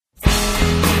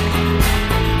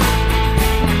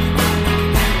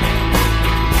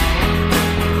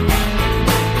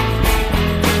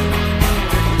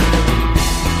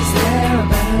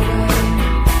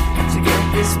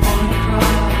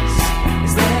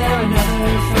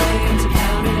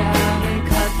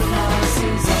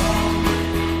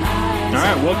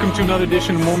Welcome to another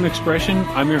edition of Mormon Expression.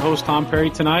 I'm your host, Tom Perry,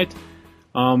 tonight.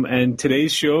 And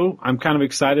today's show, I'm kind of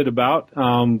excited about.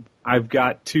 I've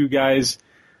got two guys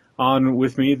on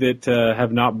with me that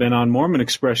have not been on Mormon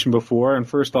Expression before. And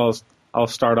first, I'll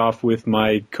start off with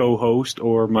my co-host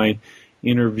or my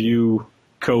interview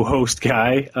co-host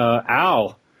guy,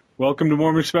 Al. Welcome to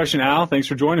Mormon Expression, Al. Thanks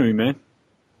for joining me, man.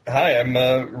 Hi, I'm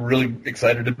really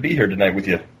excited to be here tonight with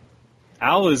you.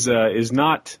 Al is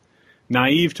not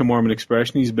naive to Mormon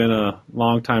Expression. He's been a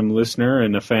longtime listener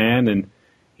and a fan, and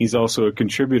he's also a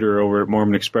contributor over at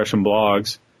Mormon Expression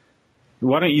blogs.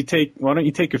 Why don't you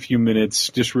take a few minutes,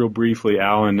 just real briefly,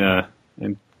 Al, and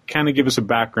kind of give us a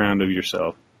background of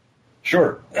yourself?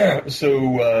 Sure.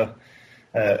 So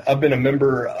I've been a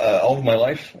member all of my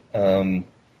life. Come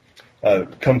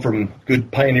from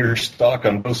good pioneer stock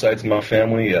on both sides of my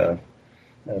family.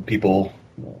 People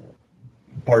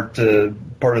part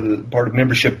of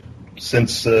membership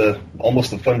since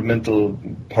almost the fundamental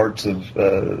parts of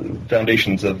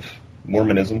foundations of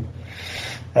Mormonism.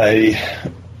 I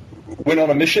went on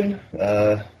a mission,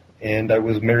 and I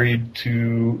was am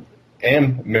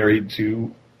married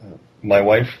to my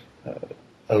wife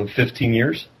of 15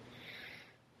 years,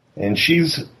 and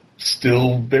she's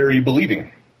still very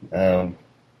believing.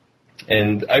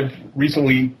 And I've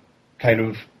recently kind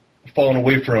of fallen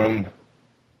away from.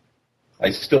 I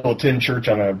still attend church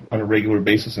on a regular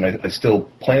basis, and I still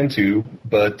plan to,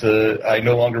 but I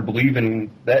no longer believe, and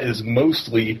that is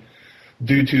mostly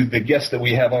due to the guest that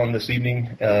we have on this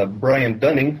evening, Brian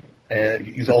Dunning.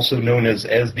 He's also known as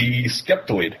the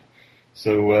Skeptoid.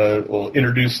 So we'll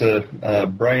introduce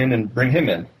Brian and bring him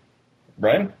in.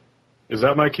 Brian? Is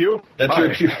that my cue? That's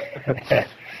your cue.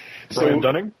 Brian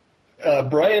Dunning?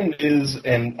 Brian is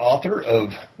an author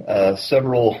of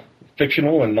several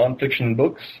fictional and nonfiction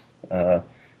books. A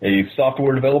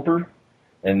software developer,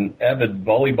 an avid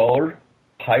volleyballer,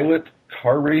 pilot,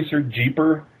 car racer,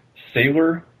 jeeper,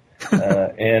 sailor,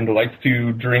 and likes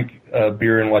to drink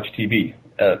beer and watch TV.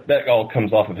 That all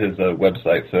comes off of his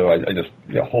website, so I just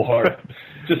wholehearted.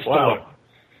 Just wow.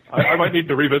 I might need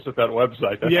to revisit that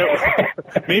website. Yeah,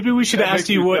 maybe we should ask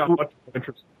you what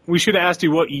we should ask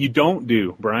you what you don't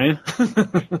do, Brian.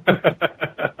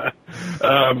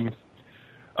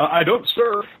 I don't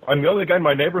surf. I'm the only guy in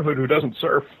my neighborhood who doesn't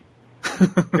surf.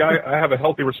 I have a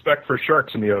healthy respect for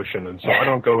sharks in the ocean, and so I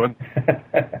don't go in.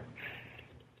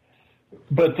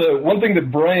 But one thing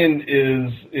that Brian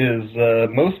is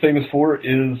most famous for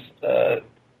is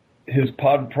his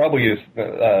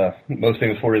most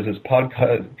famous for is his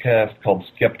podcast called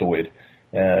Skeptoid,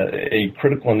 a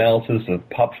critical analysis of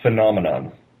pop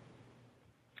phenomenon,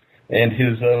 and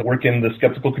his work in the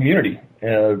skeptical community.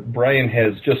 Brian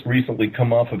has just recently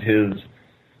come off of his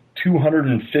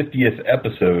 250th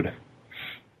episode,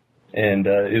 and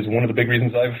is one of the big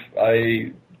reasons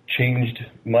I changed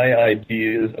my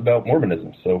ideas about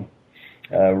Mormonism. So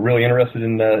really interested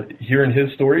in hearing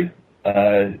his story.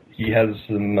 He has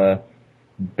some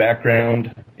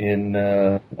background in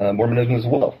Mormonism as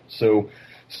well. So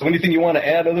anything you want to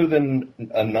add other than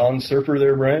a non-surfer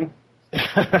there, Brian?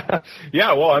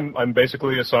 Yeah, well, I'm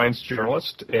basically a science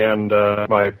journalist, and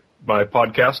my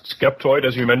podcast, Skeptoid,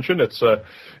 as you mentioned, it's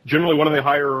generally one of the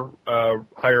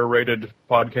higher rated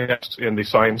podcasts in the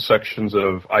science sections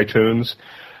of iTunes.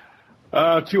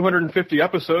 250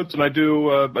 episodes, and I do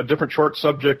a different short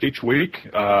subject each week.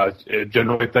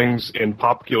 Generally things in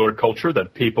popular culture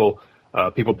that people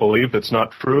believe that's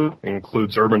not true. It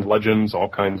includes urban legends, all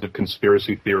kinds of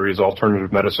conspiracy theories,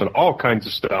 alternative medicine, all kinds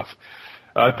of stuff.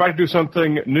 I try to do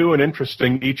something new and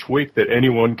interesting each week that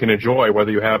anyone can enjoy,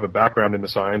 whether you have a background in the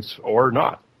science or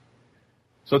not.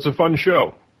 So it's a fun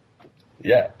show.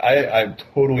 Yeah, I've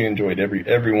totally enjoyed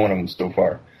every one of them so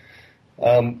far.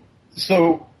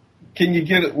 So can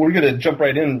you we're going to jump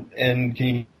right in, and can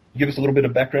you give us a little bit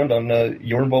of background on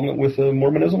your involvement with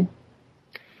Mormonism?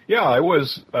 Yeah, I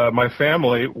was, my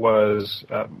family was,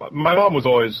 my mom was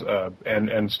always,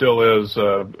 and still is,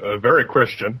 very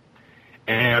Christian,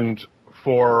 and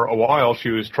for a while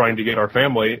she was trying to get our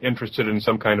family interested in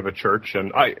some kind of a church,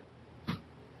 and I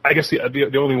guess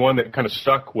the only one that kind of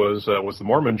stuck was the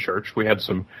Mormon Church. We had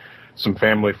some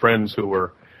family friends who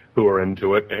were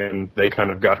into it, and they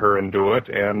kind of got her into it,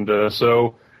 and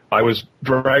so I was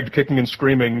dragged kicking and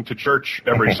screaming to church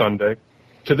every Sunday.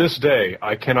 To this day,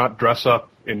 I cannot dress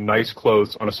up in nice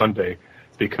clothes on a Sunday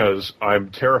because I'm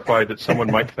terrified that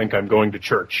someone might think I'm going to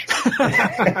church.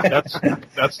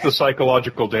 That's the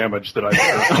psychological damage that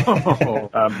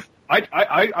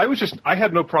I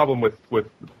had no problem with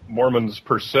Mormons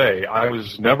per se. I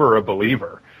was never a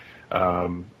believer.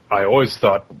 I always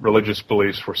thought religious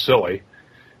beliefs were silly.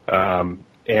 And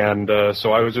And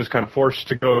so I was just kind of forced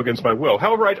to go against my will.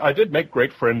 However, I did make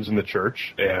great friends in the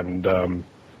church, and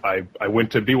I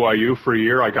went to BYU for a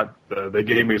year. They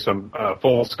gave me some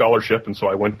full scholarship, and so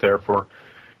I went there for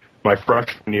my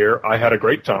freshman year. I had a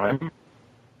great time.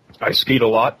 I skied a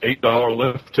lot, $8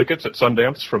 lift tickets at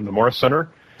Sundance from the Morris Center.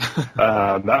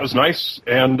 That was nice,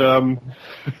 and I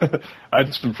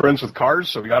had some friends with cars,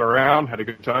 so we got around, had a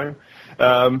good time,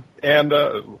 and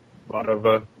a lot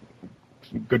of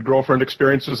good girlfriend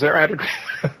experiences there. I had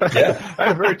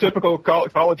a very typical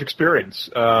college experience.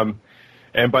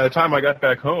 And by the time I got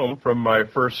back home from my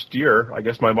first year, I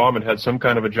guess my mom had some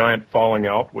kind of a giant falling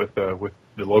out with the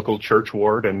local church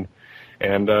ward, and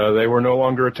they were no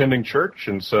longer attending church,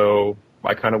 and so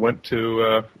I kind of went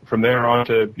to from there on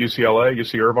to UCLA,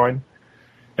 UC Irvine,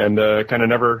 and kind of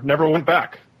never went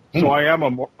back. So I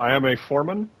am a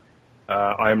foreman.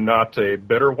 I am not a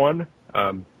bitter one.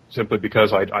 Simply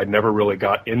because I never really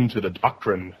got into the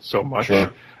doctrine so much.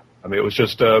 Sure. I mean, it was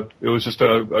just an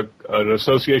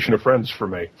association of friends for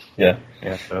me. Yeah,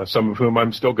 and some of whom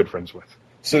I'm still good friends with.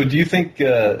 So, do you think?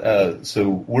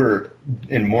 So, we're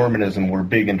in Mormonism. We're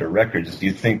big into records. Do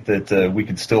you think that we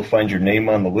could still find your name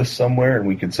on the list somewhere, and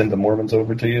we could send the Mormons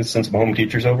over to you, send some home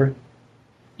teachers over?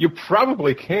 You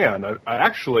probably can. I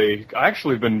actually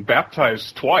been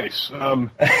baptized twice.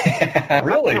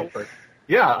 Really?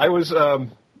 Yeah, I was.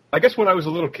 I guess when I was a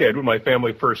little kid, when my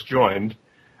family first joined,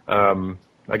 I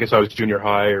guess I was junior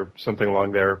high or something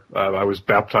along there, I was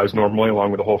baptized normally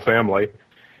along with the whole family.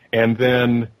 And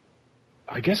then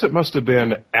I guess it must have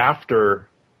been after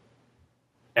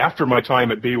my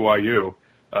time at BYU,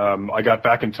 I got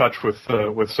back in touch with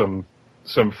some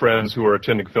friends who were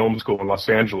attending film school in Los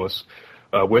Angeles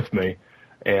with me.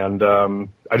 And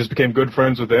I just became good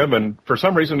friends with them, and for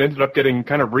some reason ended up getting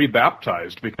kind of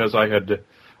rebaptized because I had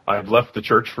left the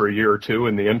church for a year or two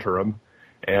in the interim,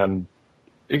 and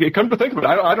it come to think of it,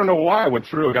 I don't know why I went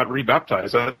through and got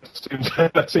rebaptized. That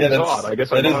seems odd. I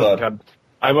guess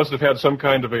I must have had some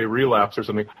kind of a relapse or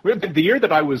something. The year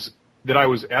that I was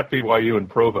at BYU in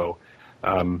Provo,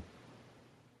 at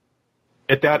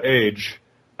that age,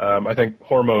 I think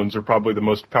hormones are probably the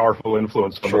most powerful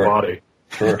influence on the body.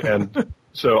 Sure. And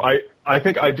so I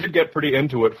think I did get pretty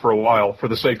into it for a while for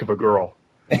the sake of a girl.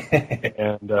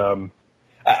 And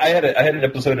I had an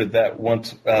episode of that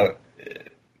once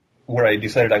where I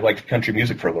decided I liked country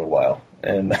music for a little while,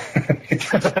 and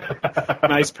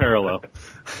nice parallel.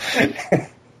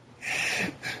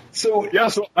 So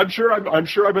I'm sure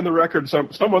I'm in the record.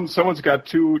 Someone's got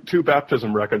two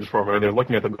baptism records for me, and they're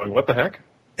looking at them going, "What the heck?"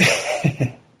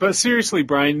 But seriously,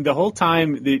 Brian, the whole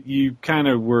time that you kind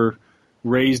of were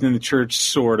raised in the church,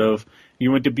 sort of,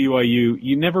 you went to BYU,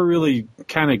 you never really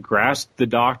kind of grasped the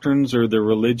doctrines or the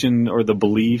religion or the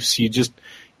beliefs. You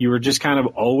were just kind of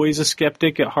always a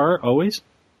skeptic at heart, always?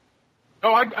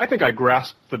 Oh, I think I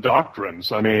grasped the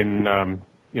doctrines. I mean,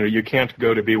 you can't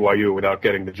go to BYU without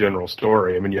getting the general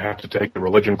story. I mean, you have to take the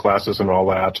religion classes and all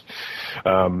that.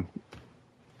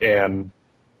 And,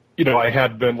 I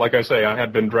had been, like I say, I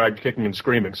had been dragged kicking and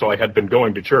screaming, so I had been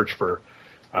going to church for,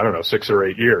 6 or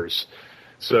 8 years.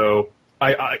 So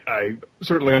I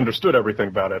certainly understood everything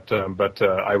about it, but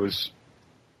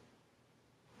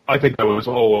I think I was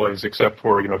always, except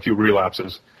for a few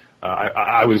relapses,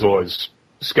 I was always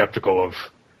skeptical of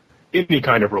any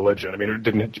kind of religion. I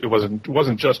mean, it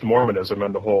wasn't just Mormonism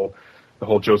and the whole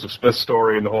Joseph Smith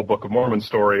story and the whole Book of Mormon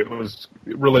story. It was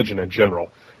religion in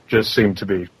general. Just seemed to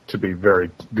be very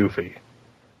goofy.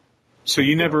 So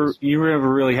you never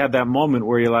really had that moment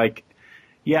where you're like,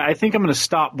 yeah, I think I'm going to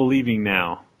stop believing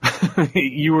now.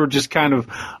 You were just kind of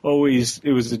always,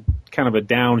 it was kind of a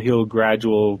downhill,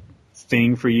 gradual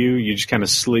thing for you. You just kind of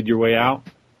slid your way out.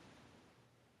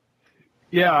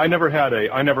 Yeah, I never had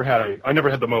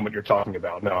the moment you're talking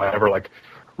about. No, I never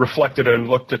reflected and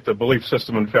looked at the belief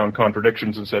system and found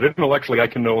contradictions and said, intellectually, I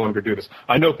can no longer do this.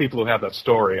 I know people who have that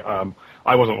story.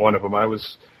 I wasn't one of them. I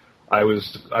was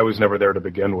never there to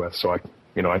begin with. So I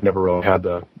never really had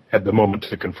the moment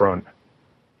to confront.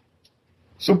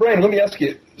 So, Brian, let me ask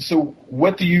you, so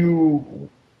what do you,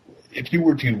 if you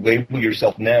were to label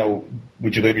yourself now,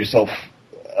 would you label yourself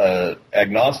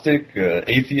agnostic,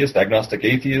 atheist,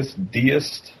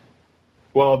 deist?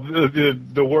 Well,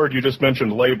 the word you just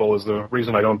mentioned, label, is the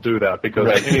reason I don't do that,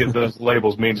 because any of those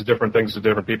labels means different things to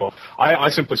different people. I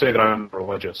simply say that I'm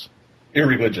religious.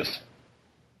 Irreligious.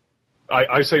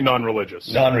 I say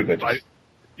non-religious. Non-religious.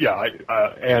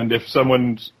 And if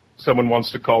someone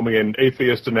wants to call me an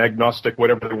atheist, an agnostic,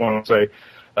 whatever they want to say,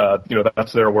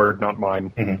 that's their word, not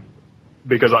mine. Mm-hmm.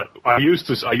 Because I used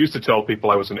to tell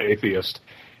people I was an atheist,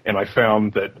 and I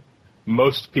found that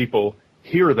most people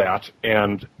hear that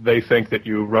and they think that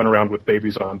you run around with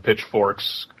babies on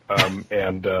pitchforks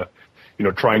and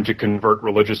trying to convert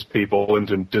religious people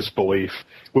into disbelief,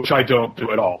 which I don't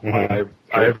do at all. Mm-hmm.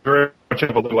 I very much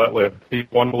able to let live.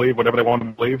 People want to believe whatever they want to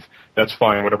believe. That's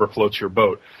fine, whatever floats your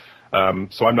boat.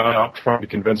 So I'm not out trying to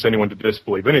convince anyone to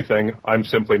disbelieve anything. I'm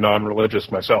simply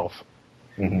non-religious myself,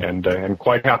 and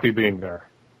quite happy being there.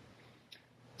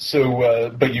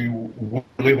 So, but you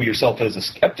label yourself as a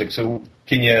skeptic. So,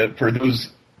 can you, for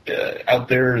those out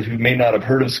there who may not have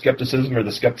heard of skepticism or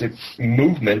the skeptic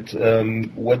movement,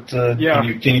 can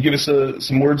you give us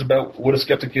some words about what a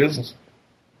skeptic is?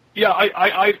 Yeah,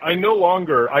 I no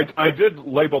longer. I did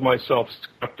label myself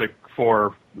skeptic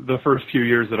for the first few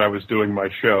years that I was doing my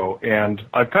show, and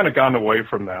I've kind of gone away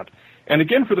from that. And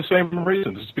again, for the same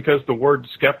reasons. It's because the word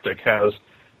skeptic has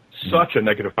such a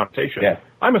negative connotation. Yeah.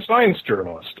 I'm a science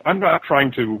journalist. I'm not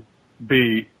trying to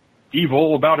be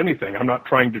evil about anything. I'm not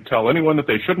trying to tell anyone that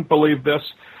they shouldn't believe this.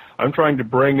 I'm trying to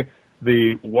bring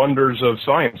the wonders of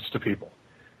science to people.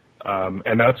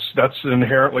 And that's an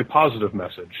inherently positive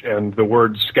message. And the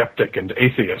words skeptic and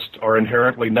atheist are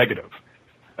inherently negative.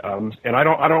 And I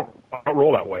don't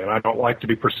roll that way, and I don't like to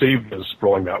be perceived as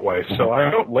rolling that way. So I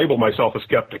don't label myself a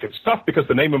skeptic. It's tough because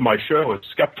the name of my show is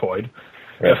Skeptoid.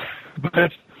 Right.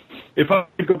 But if I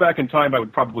could go back in time, I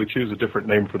would probably choose a different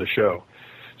name for the show.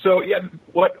 So yeah,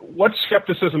 what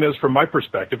skepticism is from my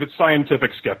perspective, it's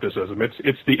scientific skepticism.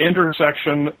 It's the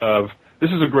intersection of,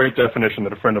 this is a great definition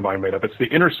that a friend of mine made up, it's the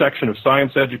intersection of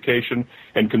science education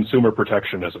and consumer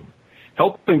protectionism.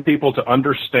 Helping people to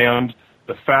understand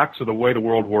the facts of the way the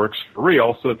world works for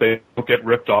real so that they don't get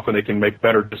ripped off and they can make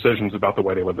better decisions about the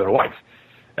way they live their life.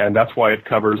 And that's why it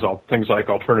covers things like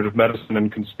alternative medicine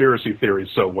and conspiracy theories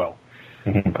so well.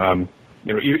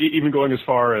 Even going as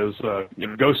far as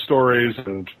ghost stories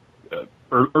and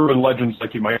urban legends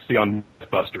like you might see on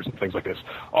Mythbusters and things like this.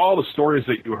 All the stories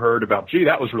that you heard about, gee,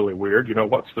 that was really weird.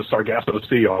 What's the Sargasso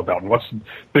Sea all about? And what's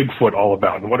Bigfoot all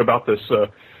about? And what about this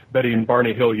Betty and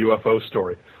Barney Hill UFO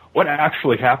story? What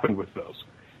actually happened with those?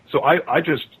 So I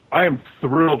am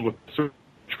thrilled with search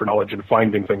for knowledge and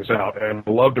finding things out, and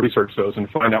love to research those and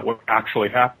find out what actually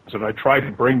happens. And I try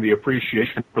to bring the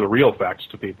appreciation for the real facts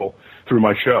to people through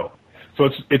my show. So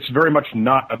it's very much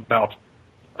not about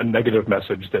a negative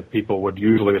message that people would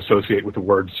usually associate with the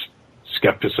words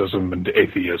skepticism and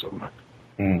atheism.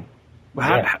 Mm.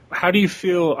 How do you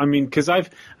feel? I mean, because I've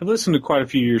listened to quite a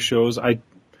few of your shows.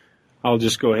 I'll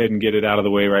just go ahead and get it out of the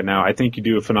way right now. I think you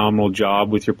do a phenomenal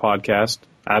job with your podcast.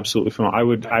 Absolutely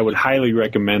phenomenal. I would highly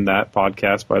recommend that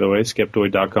podcast, by the way,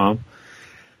 Skeptoid.com.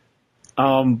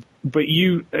 But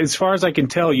you, as far as I can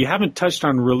tell, you haven't touched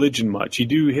on religion much. You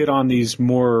do hit on these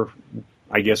more,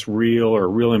 I guess,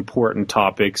 real important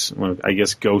topics. Well, I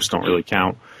guess ghosts don't really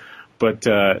count. But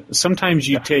sometimes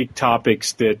you take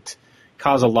topics that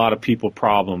cause a lot of people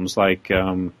problems, like,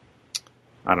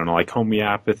 I don't know, like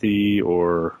homeopathy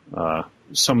or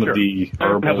some of the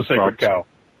herbal Have a sacred cow.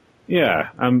 Yeah,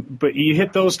 but you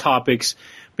hit those topics,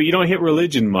 but you don't hit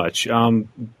religion much.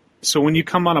 So when you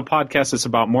come on a podcast that's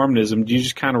about Mormonism, do you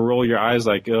just kind of roll your eyes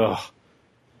like, ugh,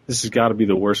 this has got to be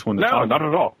the worst one to talk about? No, not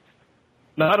at all.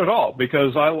 Not at all,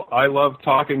 because I love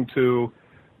talking to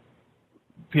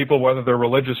people whether they're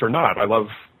religious or not. I love,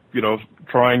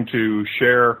 trying to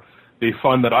share the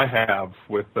fun that I have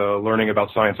with learning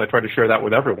about science. I try to share that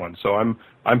with everyone. So I'm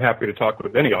happy to talk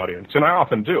with any audience, and I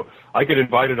often do. I get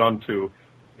invited onto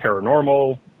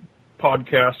paranormal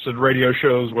podcasts and radio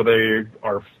shows where they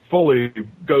are fully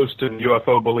ghost and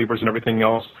UFO believers and everything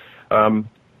else. I've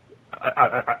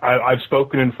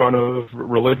spoken in front of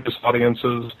religious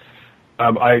audiences.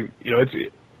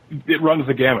 It runs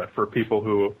the gamut for people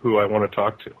who I want to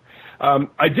talk to.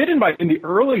 I did in the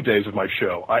early days of my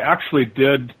show, I actually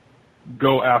did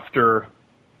go after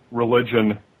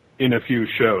religion in a few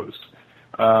shows.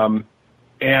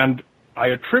 And I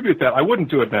attribute that, I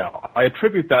wouldn't do it now. I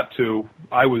attribute that to,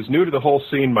 I was new to the whole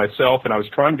scene myself, and I was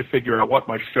trying to figure out what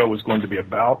my show was going to be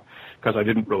about, because I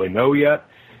didn't really know yet.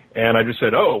 And I just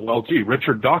said, oh, well, gee,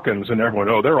 Richard Dawkins and everyone,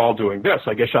 they're all doing this.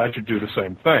 I guess I should do the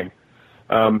same thing.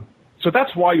 So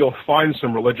that's why you'll find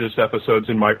some religious episodes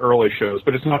in my early shows,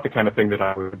 but it's not the kind of thing that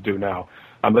I would do now.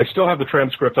 They still have the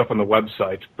transcript up on the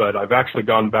website, but I've actually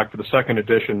gone back to the second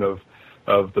edition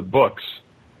of the books,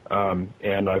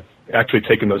 and I've actually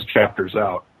taken those chapters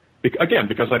out. Again,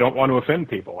 because I don't want to offend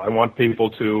people. I want people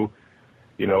to,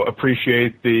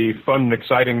 appreciate the fun and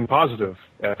exciting positive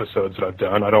episodes that I've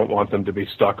done. I don't want them to be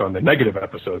stuck on the negative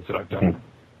episodes that I've done.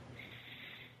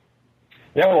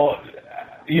 Yeah, well,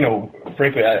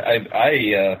 frankly,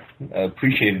 I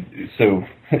appreciate it. So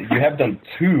you have done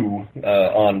two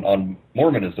on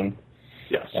Mormonism.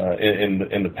 Yes.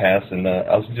 in the past, and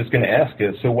I was just going to ask,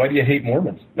 so why do you hate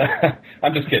Mormons?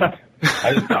 I'm just kidding.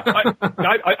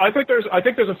 I think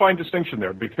there's a fine distinction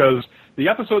there, because the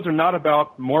episodes are not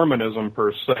about Mormonism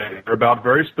per se. They're about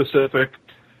very specific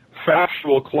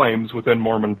factual claims within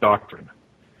Mormon doctrine.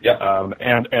 Yeah.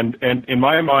 And in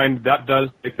my mind, that does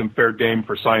make them fair game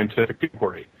for scientific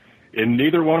inquiry. In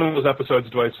neither one of those episodes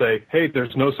do I say, hey,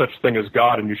 there's no such thing as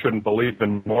God and you shouldn't believe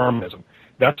in Mormonism.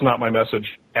 That's not my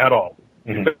message at all.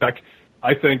 Mm-hmm. In fact,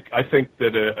 I think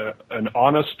that an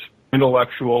honest,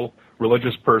 intellectual,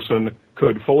 religious person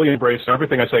could fully embrace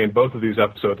everything I say in both of these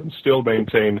episodes and still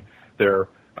maintain their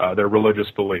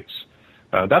religious beliefs.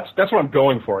 That's what I'm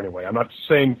going for anyway. I'm not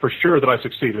saying for sure that I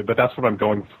succeeded, but that's what I'm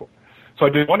going for. So I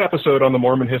did one episode on the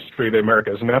Mormon history of the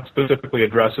Americas, and that specifically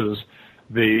addresses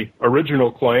the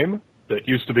original claim that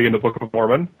used to be in the Book of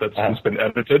Mormon that's since been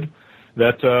edited,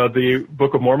 that the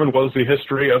Book of Mormon was the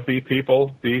history of the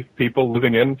people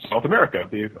living in South America,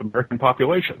 the American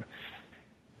population.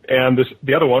 And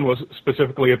the other one was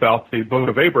specifically about the Book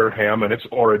of Abraham and its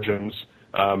origins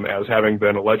as having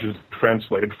been allegedly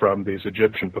translated from these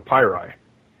Egyptian papyri.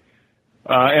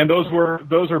 And those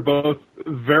are both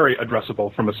very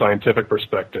addressable from a scientific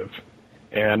perspective.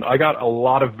 And I got a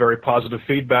lot of very positive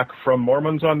feedback from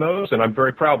Mormons on those, and I'm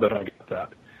very proud that I got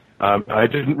that. I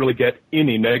didn't really get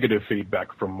any negative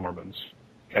feedback from Mormons.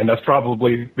 And that's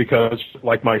probably because,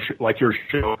 like your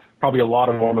show, probably a lot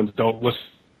of Mormons don't listen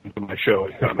to my show.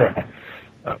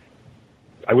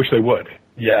 I wish they would.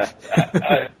 Yeah.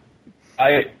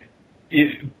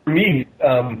 For me,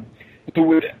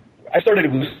 I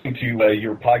started listening to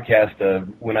your podcast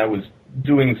when I was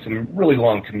doing some really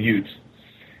long commutes.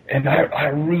 And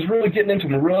I was really getting into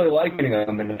them, really liking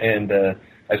them, and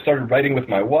I started writing with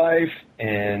my wife,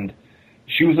 and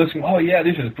she was listening. Oh yeah,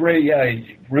 this is great. Yeah,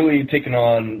 really taking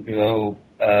on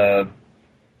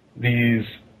these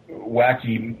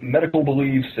wacky medical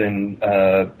beliefs and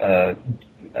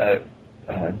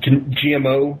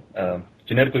GMO,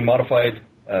 genetically modified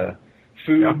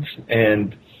foods,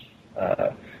 and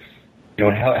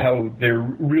how they're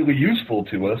really useful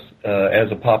to us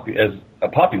as a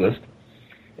populist.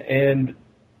 And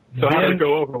so how did it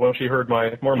go over when she heard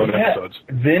my Mormon episodes?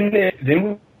 Then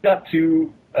we got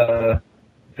to the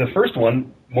first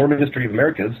one, Mormon History of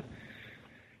Americas,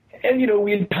 and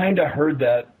we had kind of heard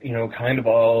that kind of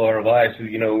all our lives.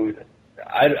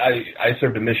 I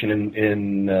served a mission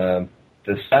in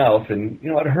the South, and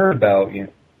I'd heard about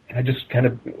I just kind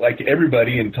of, like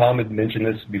everybody, and Tom had mentioned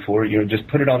this before, just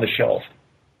put it on the shelf.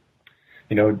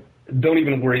 Don't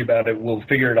even worry about it. We'll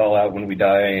figure it all out when we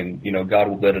die, and God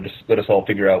will let us all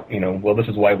figure out. Well, this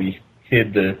is why we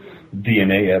hid the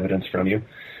DNA evidence from you,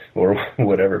 or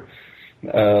whatever.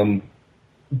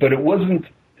 But it wasn't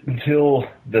until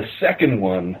the second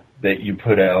one that you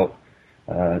put out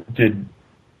did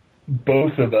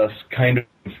both of us kind of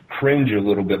cringe a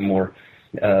little bit more,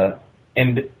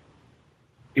 and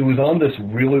it was on this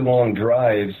really long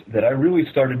drives that I really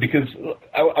started, because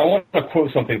I want to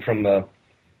quote something from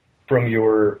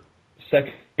your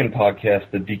second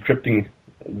podcast, the Decrypting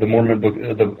the Mormon Book,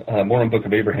 the Mormon Book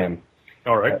of Abraham.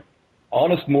 All right.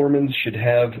 Honest Mormons should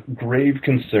have grave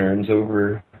concerns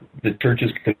over the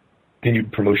church's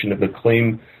continued promotion of the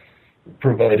claim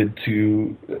provided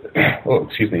to,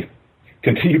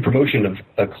 continued promotion of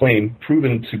a claim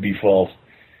proven to be false.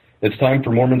 It's time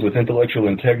for Mormons with intellectual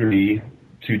integrity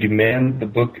to demand the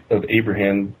Book of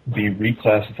Abraham be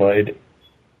reclassified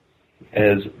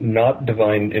as not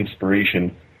divine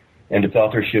inspiration, and its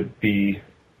authorship be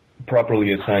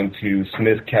properly assigned to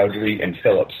Smith, Cowdery, and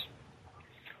Phillips.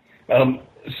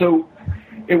 So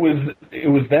it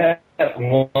was that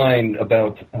line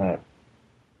about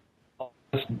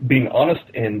being honest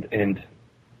and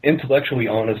intellectually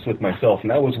honest with myself,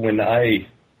 and that was when I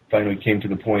finally came to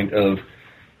the point of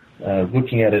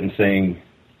looking at it and saying,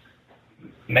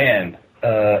 man,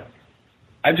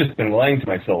 I've just been lying to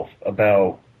myself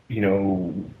about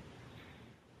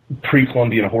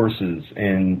pre-Columbian horses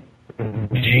and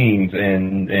genes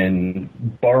and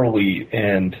barley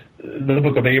and the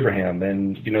Book of Abraham,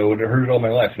 and I heard it all my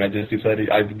life, and I just decided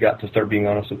I've got to start being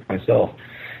honest with myself.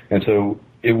 And so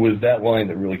it was that line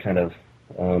that really kind of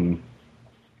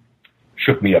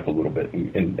shook me up a little bit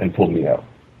and pulled me out.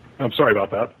 I'm sorry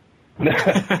about that.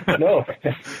 No.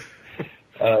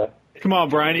 Come on,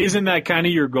 Brian. Isn't that kind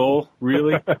of your goal,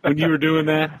 really, when you were doing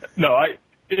that? No,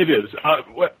 it is.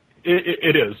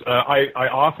 It is. I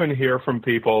often hear from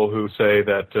people who say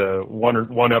that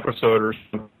one episode or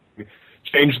something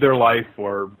changed their life,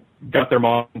 or got their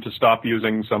mom to stop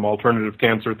using some alternative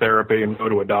cancer therapy and go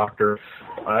to a doctor.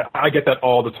 I get that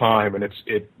all the time, and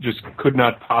it just could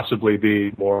not possibly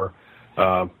be more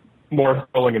more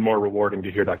thrilling and more rewarding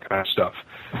to hear that kind of stuff.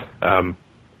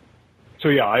 So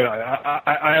yeah,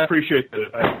 I appreciate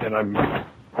it, and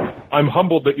I'm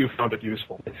humbled that you found it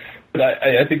useful. But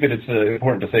I think that it's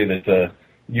important to say that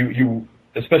you,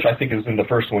 especially I think it was in the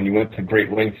first one, you went to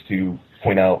great lengths to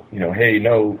point out, hey,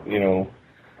 no,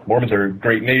 Mormons are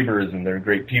great neighbors and they're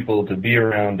great people to be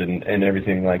around and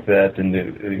everything like that, and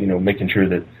making sure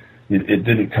that it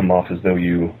didn't come off as though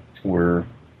you were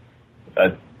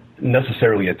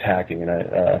necessarily attacking,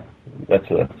 and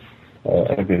that's a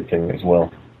good thing as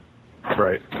well.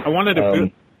 Right. I wanted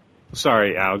to.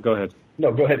 Sorry, Al. Go ahead.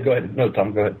 No, go ahead. No,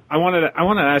 Tom, go ahead. I wanted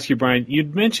to ask you, Brian.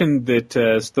 You'd mentioned that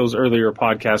those earlier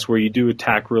podcasts where you do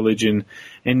attack religion,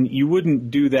 and you wouldn't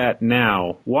do that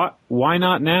now. Why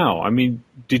not now? I mean,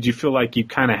 did you feel like you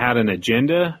kind of had an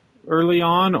agenda early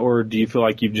on, or do you feel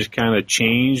like you've just kind of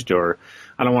changed, or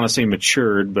I don't want to say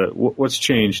matured, but what's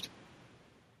changed?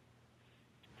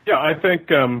 Yeah, I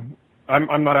think I'm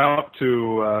not out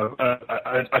to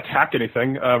attack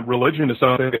anything. Religion is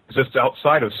something that exists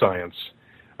outside of science.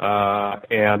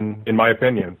 And in my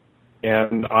opinion,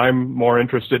 and I'm more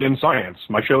interested in science.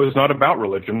 My show is not about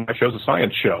religion. My show's a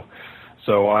science show.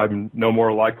 So I'm no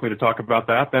more likely to talk about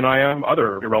that than I am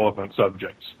other irrelevant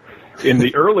subjects. In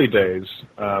the early days,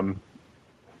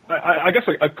 I guess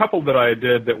a couple that I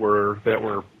did that were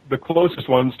the closest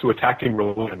ones to attacking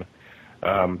religion,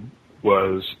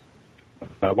 was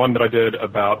one that I did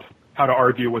about how to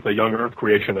argue with a young Earth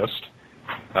creationist.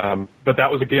 But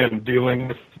that was, again, dealing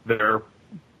with their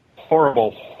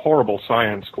horrible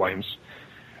science claims,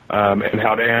 and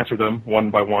how to answer them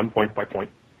one by one, point by point.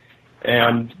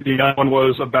 And the other one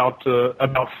was about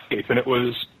faith, and it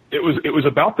was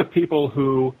about the people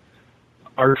who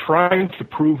are trying to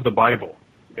prove the Bible,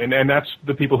 and that's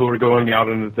the people who are going out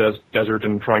in the desert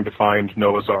and trying to find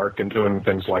Noah's Ark and doing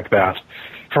things like that,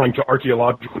 trying to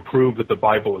archaeologically prove that the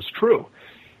Bible is true.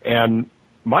 And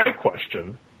my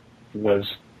question was,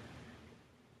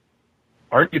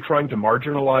 aren't you trying to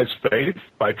marginalize faith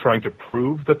by trying to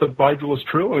prove that the Bible is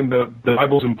true? And the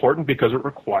Bible is important because it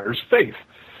requires faith.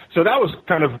 So that was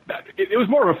kind of, it was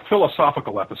more of a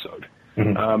philosophical episode.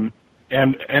 Mm-hmm.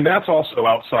 And that's also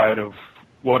outside of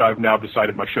what I've now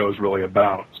decided my show is really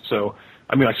about. So,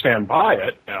 I mean, I stand by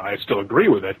it, and I still agree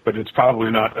with it, but it's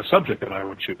probably not a subject that I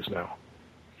would choose now.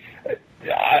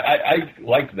 I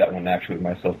liked that one actually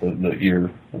myself, the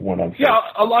year one on faith. Yeah,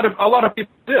 a lot of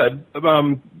people did,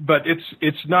 but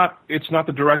it's not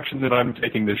the direction that I'm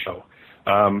taking this show.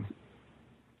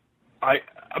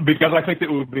 Because I think that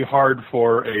it would be hard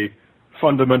for a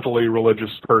fundamentally religious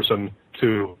person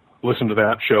to listen to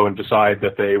that show and decide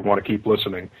that they want to keep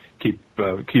listening, keep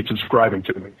subscribing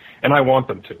to me, and I want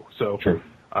them to. So sure.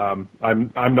 I'm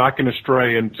not going to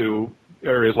stray into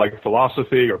areas like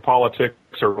philosophy or politics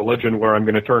or religion where I'm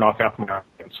going to turn off half my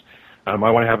audience. I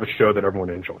want to have a show that everyone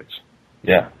enjoys.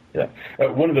 Yeah.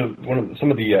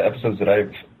 Some of the episodes that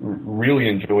I've really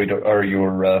enjoyed are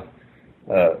your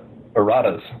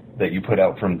erratas that you put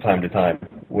out from time to time,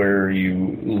 where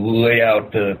you lay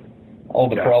out all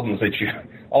the problems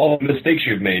all the mistakes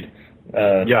you've made.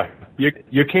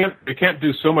 You can't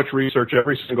do so much research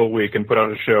every single week and put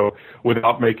out a show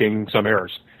without making some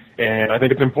errors. And I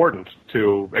think it's important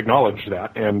to acknowledge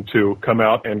that and to come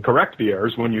out and correct the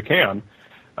errors when you can.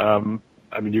 I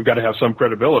mean, you've got to have some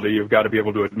credibility. You've got to be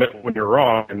able to admit when you're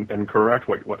wrong and correct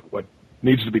what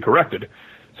needs to be corrected.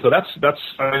 So that's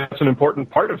an important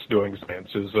part of doing science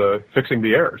is fixing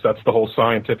the errors. That's the whole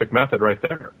scientific method right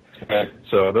there. Okay.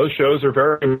 So those shows are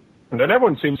very, and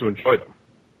everyone seems to enjoy them.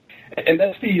 And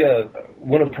that's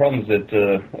one of the problems that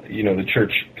the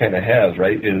church kind of has,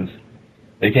 right? Is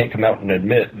they can't come out and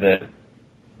admit that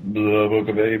the Book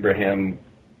of Abraham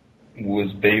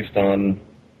was based on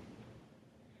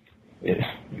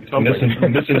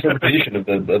misinterpretation of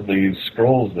the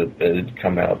scrolls that had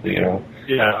come out.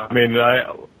 Yeah, I mean, I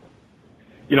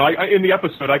in the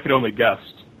episode I could only guess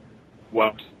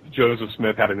what Joseph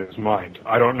Smith had in his mind.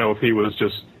 I don't know if he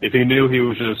knew he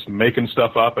was just making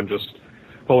stuff up and just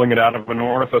pulling it out of an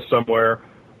orifice somewhere,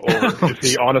 or if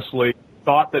he honestly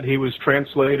thought that he was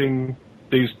translating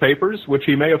these papers, which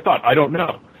he may have thought. I don't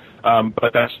know.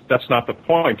 But that's not the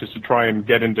point, is to try and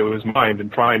get into his mind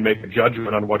and try and make a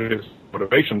judgment on what his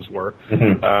motivations were.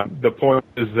 Mm-hmm. The point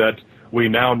is that we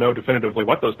now know definitively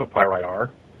what those papyri are,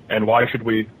 and why should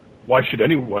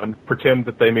anyone pretend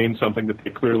that they mean something that they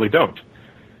clearly don't?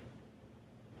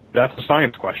 That's a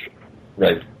science question.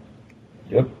 Right.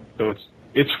 Yep. So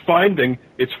it's finding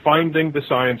the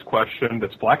science question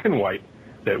that's black and white,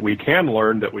 that we can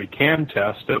learn, that we can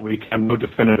test, that we can know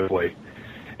definitively.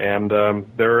 And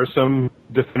there are some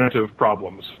definitive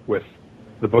problems with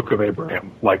the Book of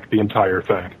Abraham, like the entire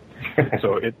thing.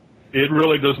 So it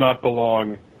really does not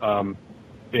belong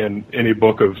in any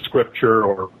book of scripture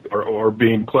or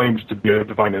being claimed to be a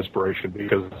divine inspiration,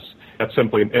 because that's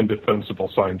simply an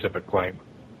indefensible scientific claim.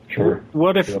 Sure.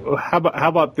 What if? How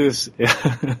about this?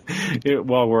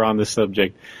 While we're on this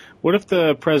subject, what if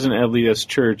the President LDS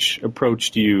Church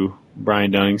approached you,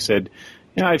 Brian Dunning, said,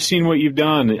 "Yeah, I've seen what you've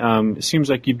done. It seems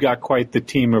like you've got quite the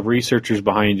team of researchers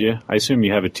behind you. I assume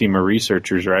you have a team of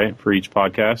researchers, right, for each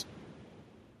podcast?"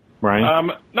 Brian?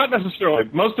 Not necessarily.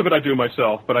 Most of it I do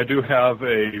myself, but I do have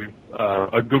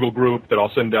a Google group that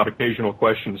I'll send out occasional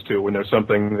questions to when there's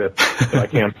something that I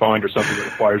can't find or something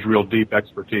that requires real deep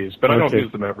expertise. But I don't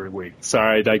use them every week.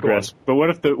 Sorry, I digress. But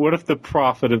what if the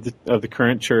prophet of the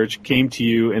current church came to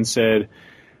you and said,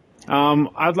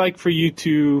 "I'd like for you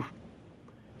to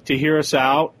hear us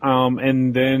out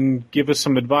and then give us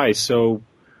some advice." So,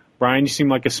 Brian, you seem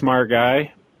like a smart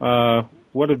guy.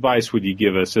 What advice would you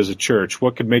give us as a church?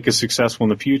 What could make us successful in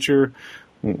the future?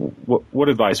 What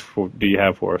advice do you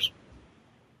have for us?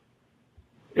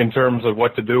 In terms of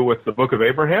what to do with the Book of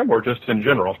Abraham, or just in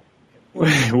general?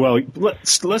 Well,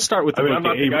 let's start with the Book I'm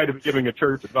not of the Abraham. guy to be giving a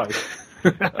church advice.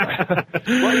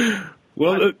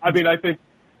 Well, I think.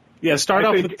 Yeah, start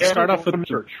off with the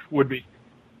church would be.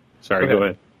 Sorry, go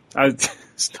ahead. I was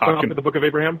Start off with the Book of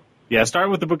Abraham. Yeah, start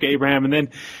with the Book of Abraham, and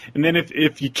then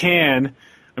if you can,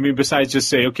 I mean, besides just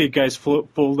say, "Okay, guys,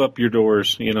 fold up your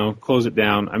doors, close it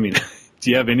down." I mean,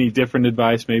 do you have any different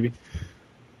advice, maybe?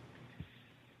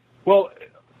 Well,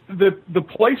 the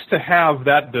place to have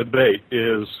that debate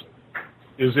is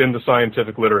in the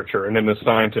scientific literature and in the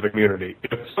scientific community.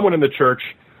 If someone in the church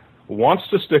wants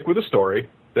to stick with a story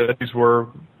that these were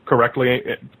correctly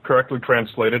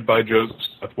translated by Joseph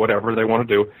Smith, whatever they want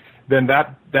to do, then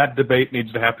that debate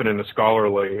needs to happen in a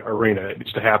scholarly arena. It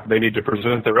needs to happen. They need to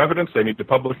present their evidence. They need to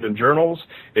publish it in journals.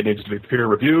 It needs to be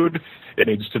peer-reviewed. It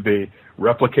needs to be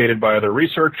replicated by other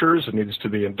researchers. It needs to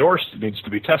be endorsed. It needs to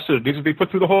be tested. It needs to be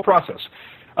put through the whole process.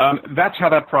 That's how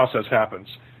that process happens.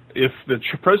 If the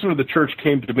president of the church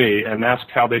came to me and asked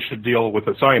how they should deal with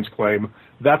a science claim,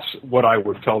 that's what I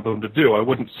would tell them to do. I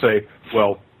wouldn't say,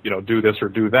 well, do this or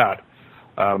do that.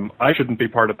 I shouldn't be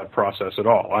part of that process at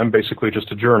all. I'm basically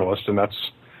just a journalist, and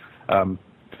that's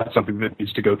something that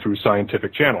needs to go through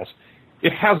scientific channels.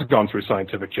 It has gone through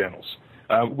scientific channels.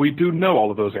 We do know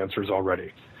all of those answers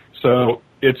already. So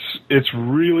it's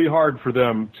really hard for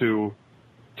them to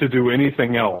do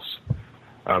anything else.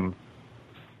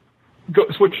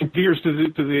 Switching gears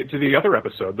to the other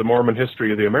episode, the Mormon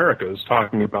History of the Americas,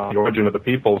 talking about the origin of the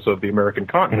peoples of the American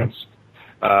continents.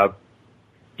 Of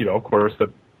course,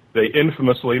 they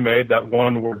infamously made that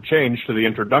one word change to the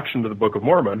introduction to the Book of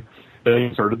Mormon. They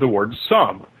inserted the word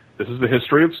 "some." This is the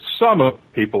history of some of the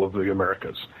people of the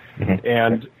Americas,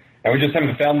 and we just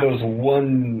haven't found those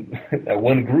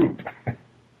one group.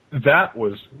 That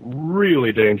was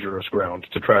really dangerous ground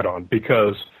to tread on,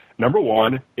 because number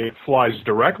one, it flies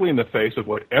directly in the face of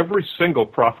what every single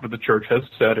prophet of the church has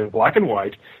said in black and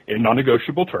white in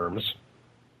non-negotiable terms.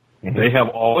 They have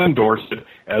all endorsed it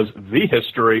as the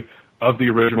history of the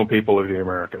original people of the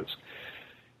Americas.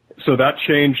 So that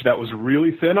change, that was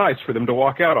really thin ice for them to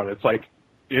walk out on. It's like,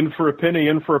 in for a penny,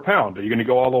 in for a pound. Are you going to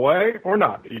go all the way or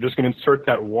not? Are you just going to insert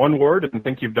that one word and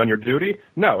think you've done your duty?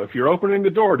 No, if you're opening the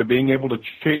door to being able to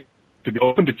be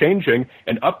open to changing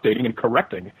and updating and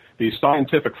correcting these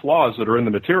scientific flaws that are in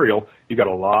the material, you've got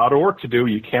a lot of work to do.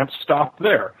 You can't stop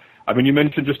there. I mean, you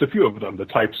mentioned just a few of them, the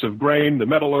types of grain, the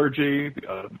metallurgy,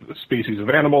 the species of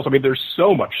animals. I mean, there's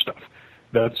so much stuff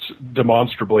that's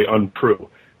demonstrably untrue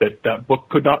that book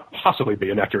could not possibly be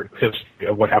an accurate history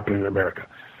of what happened in America.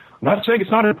 I'm not saying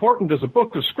it's not important as a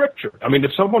book of scripture. I mean,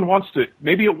 if someone wants to,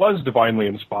 maybe it was divinely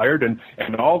inspired and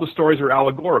all the stories are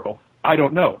allegorical. I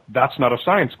don't know. That's not a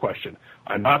science question.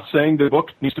 I'm not saying the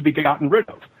book needs to be gotten rid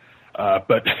of.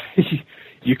 But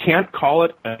you can't call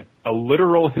it a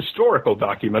literal historical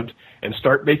document and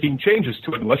start making changes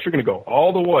to it unless you're going to go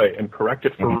all the way and correct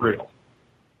it for real.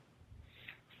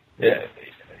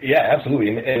 Yeah,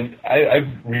 absolutely. And I've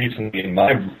recently, in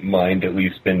my mind at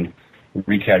least, been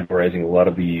recategorizing a lot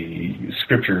of the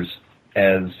scriptures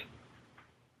as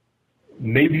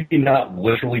maybe not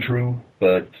literally true,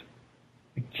 but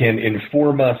can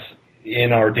inform us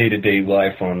in our day-to-day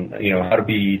life on, how to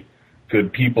be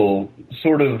good people,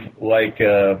 sort of like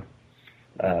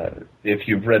if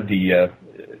you've read the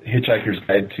Hitchhiker's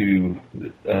Guide to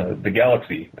the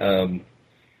Galaxy.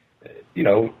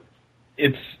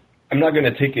 I'm not going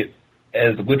to take it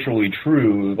as literally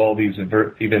true of all these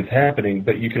events happening,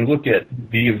 but you can look at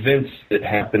the events that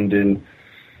happened in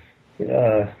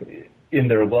in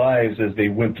their lives as they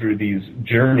went through these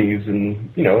journeys,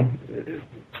 and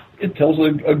it tells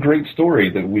a great story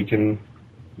that we can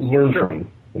learn from.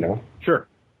 Sure.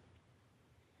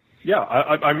 Yeah,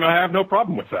 I have no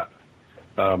problem with that.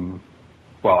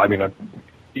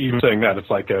 Even saying that, it's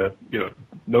like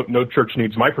no church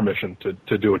needs my permission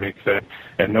to do anything,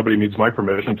 and nobody needs my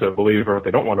permission to believe or if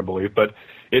they don't want to believe. But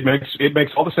it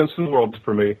makes all the sense in the world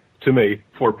to me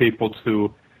for people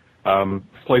to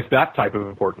place that type of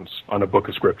importance on a book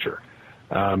of scripture.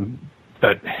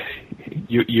 That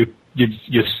you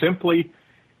simply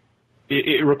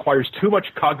it requires too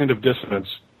much cognitive dissonance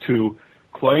to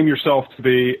claim yourself to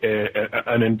be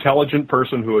an intelligent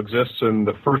person who exists in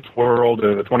the first world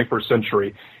in the 21st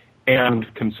century and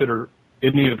consider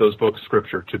any of those books of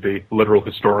scripture to be literal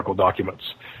historical documents.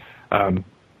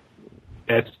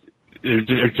 There's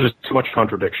just too much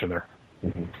contradiction there.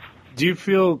 Mm-hmm. Do you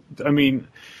feel,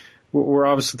 we're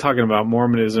obviously talking about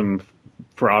Mormonism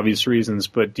for obvious reasons,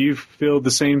 but do you feel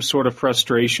the same sort of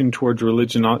frustration towards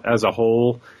religion as a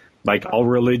whole, like all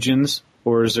religions?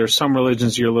 Or is there some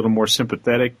religions you're a little more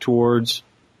sympathetic towards?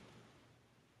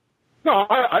 No,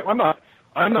 I'm not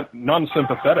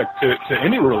non-sympathetic to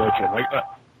any religion.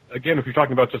 Again, if you're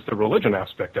talking about just the religion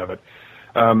aspect of it.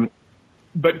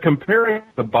 But comparing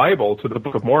the Bible to the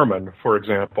Book of Mormon, for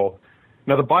example,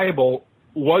 now the Bible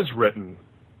was written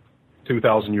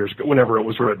 2,000 years ago, whenever it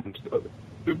was written.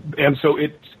 And so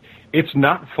it's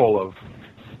not full of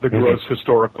the gross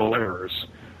historical errors.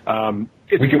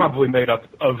 It's probably made up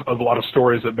of a lot of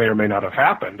stories that may or may not have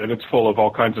happened, and it's full of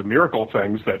all kinds of miracle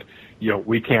things that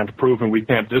we can't prove and we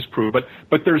can't disprove. But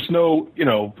there's no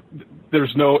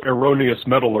erroneous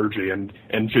metallurgy and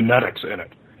genetics in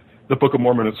it. The Book of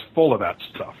Mormon is full of that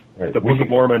stuff. Right. The Book of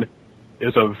Mormon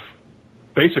is of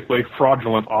basically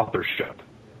fraudulent authorship,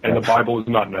 and the Bible is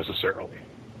not necessarily.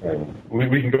 Right.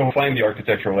 We can go find the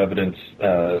architectural evidence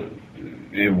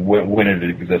when it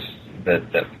exists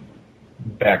that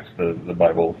backs the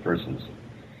Bible verses.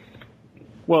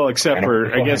 Well, except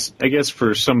for I guess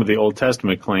for some of the Old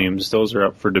Testament claims, those are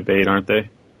up for debate, aren't they?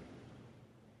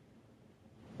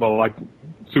 Well, like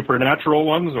supernatural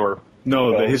ones, or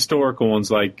the historical ones,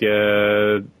 like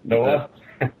Noah.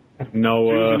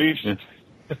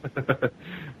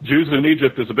 Jews in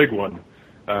Egypt is a big one.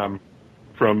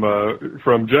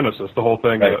 From Genesis, the whole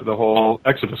thing, right. The whole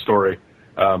Exodus story.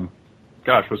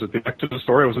 Was it the Exodus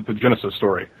story or was it the Genesis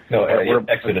story? No,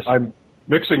 Exodus. I'm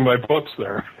mixing my books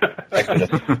there. Exodus.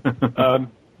 That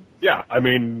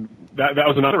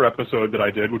was another episode that I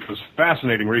did, which was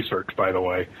fascinating research, by the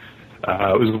way.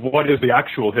 It was what is the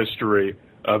actual history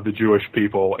of the Jewish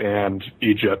people and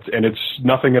Egypt, and it's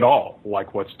nothing at all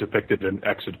like what's depicted in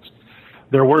Exodus.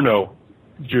 There were no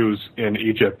Jews in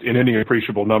Egypt in any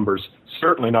appreciable numbers,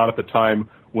 certainly not at the time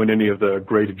when any of the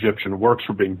great Egyptian works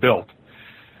were being built.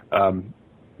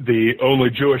 The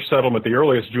only Jewish settlement, the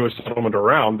earliest Jewish settlement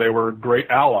around, they were great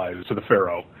allies to the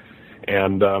Pharaoh.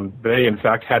 And they, in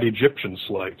fact, had Egyptian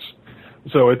slaves.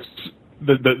 So it's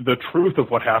the truth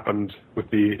of what happened with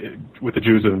the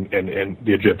Jews and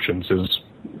the Egyptians is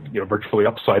virtually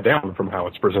upside down from how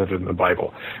it's presented in the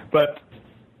Bible. But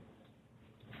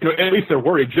at least there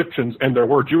were Egyptians and there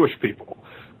were Jewish people.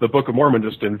 The Book of Mormon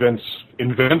just invents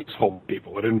whole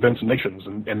people. It invents nations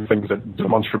and things that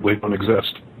demonstrably don't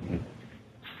exist.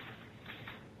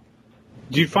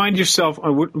 Do you find yourself,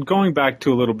 going back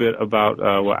to a little bit about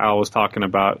what Al was talking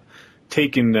about,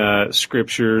 taking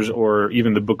scriptures or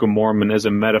even the Book of Mormon as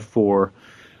a metaphor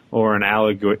or an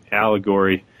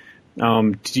allegory,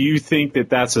 do you think that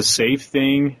that's a safe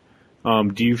thing?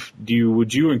 Would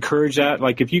you encourage that?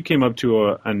 Like if you came up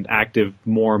to an active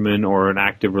Mormon or an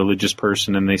active religious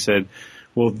person and they said,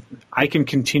 well, I can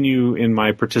continue in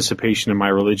my participation in my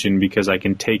religion because I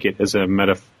can take it as a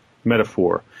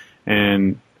metaphor,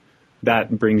 and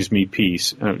that brings me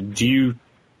peace. Do you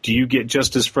get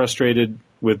just as frustrated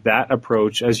with that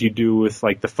approach as you do with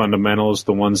like the fundamentals,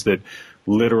 the ones that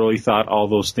literally thought all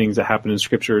those things that happen in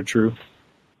Scripture are true?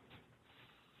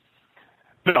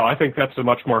 No, I think that's a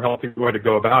much more healthy way to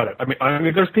go about it. I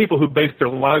mean, there's people who base their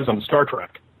lives on Star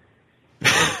Trek,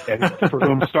 and for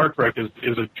whom Star Trek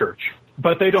is a church,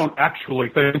 but they don't actually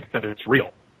think that it's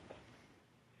real.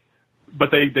 But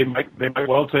they might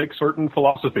well take certain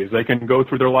philosophies. They can go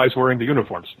through their lives wearing the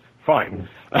uniforms. Fine,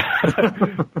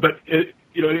 but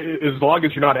as long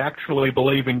as you're not actually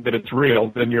believing that it's real,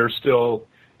 then you're still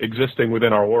existing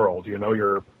within our world. You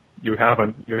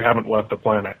haven't left the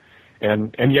planet.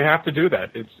 And you have to do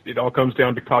that. It all comes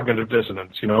down to cognitive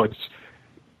dissonance. It's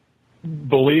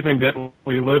believing that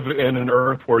we live in an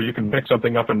earth where you can pick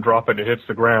something up and drop it, it hits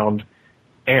the ground,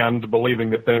 and believing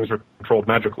that things are controlled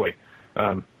magically.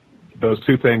 those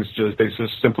two things they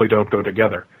just simply don't go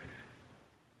together.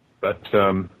 But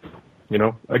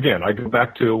again, I go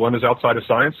back to one is outside of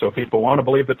science. So if people want to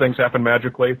believe that things happen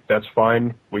magically, that's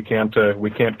fine. We can't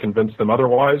convince them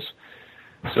otherwise.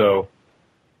 So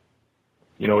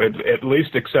at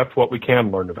least accept what we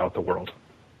can learn about the world.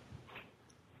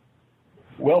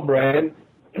 Well, Brian,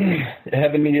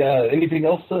 have anything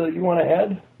else you want to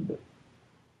add?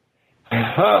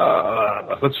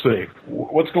 Let's see.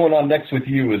 What's going on next with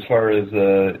you as far as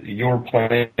your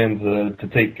plans to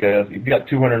take? You've got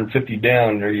 250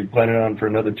 down. Are you planning on for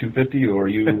another 250, or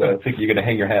you think you're going to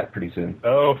hang your hat pretty soon?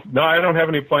 Oh no, I don't have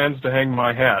any plans to hang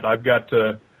my hat. I've got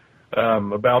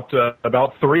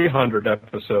about 300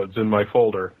 episodes in my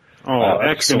folder. Oh,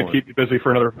 excellent! It's going to keep me busy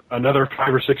for another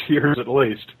 5 or 6 years at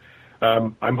least.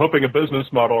 I'm hoping a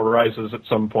business model arises at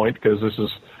some point because this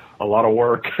is a lot of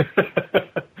work.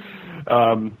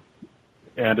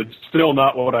 And it's still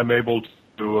not what I'm able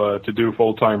to do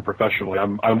full time professionally.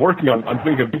 I'm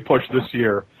thinking of a big push this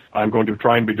year. I'm going to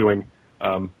try and be doing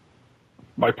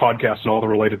my podcast and all the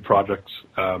related projects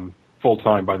full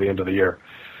time by the end of the year.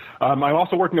 I'm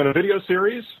also working on a video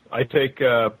series. I take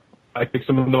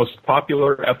some of the most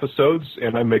popular episodes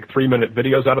and I make 3-minute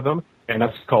videos out of them, and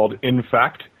that's called In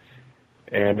Fact,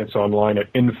 and it's online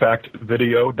at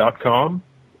infactvideo.com.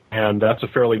 And that's a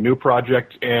fairly new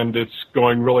project, and it's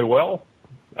going really well.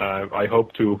 I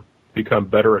hope to become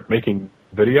better at making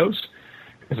videos,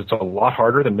 because it's a lot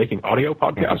harder than making audio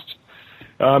podcasts.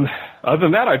 Other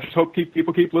than that, I just hope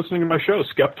people keep listening to my show,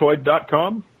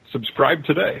 Skeptoid.com. Subscribe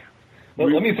today. Well,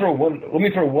 let me throw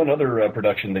one other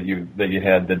production that you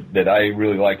had that I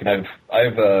really like, and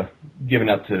I've given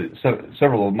out to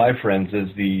several of my friends,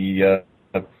 is the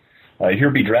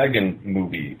Here Be Dragon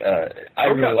movie. I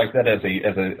really like that as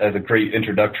a great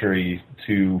introductory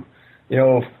to,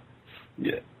 you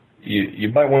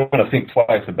might want to think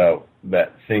twice about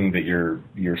that thing that you're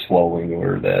swallowing,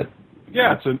 or that.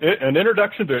 Yeah, it's an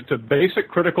introduction to basic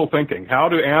critical thinking, how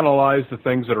to analyze the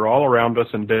things that are all around us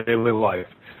in daily life,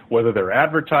 whether they're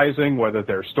advertising, whether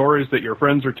they're stories that your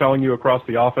friends are telling you across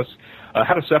the office,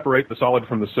 how to separate the solid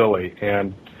from the silly,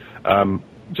 and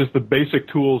just the basic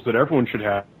tools that everyone should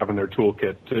have in their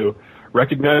toolkit to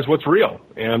recognize what's real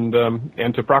and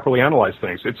to properly analyze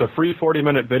things. It's a free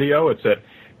 40-minute video. It's at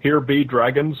Here Be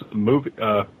Dragons Movie.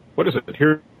 What is it?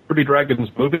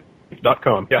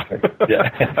 HereBeDragonsMovie.com. Yeah.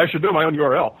 I should do my own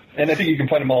URL. And I think you can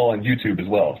find them all on YouTube as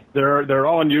well. They're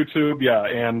all on YouTube. Yeah,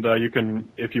 and you can,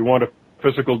 if you want a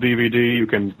physical DVD, you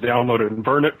can download it and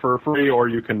burn it for free, or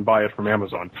you can buy it from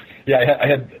Amazon. Yeah,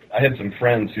 I had some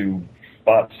friends who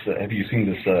bought. Have you seen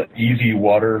this Easy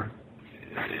Water?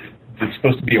 It's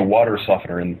supposed to be a water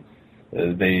softener, and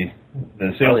the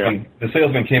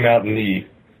salesman came out and he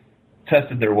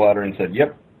tested their water and said,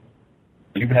 "Yep,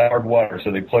 you have hard water."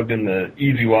 So they plugged in the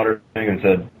Easy Water thing and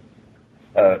said,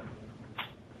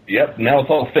 "Yep, now it's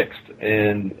all fixed."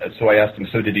 And so I asked him,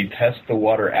 "So did he test the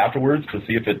water afterwards to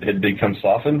see if it had become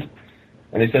softened?"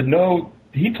 And they said, "No."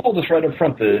 He told us right up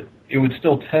front that it would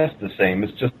still test the same.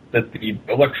 It's just that the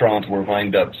electrons were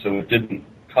lined up, so it didn't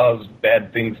cause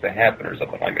bad things to happen or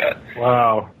something like that.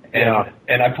 Wow.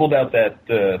 And I pulled out that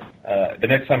the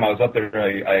next time I was up there,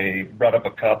 I brought up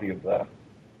a copy of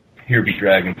Here Be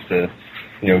Dragons to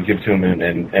give to him,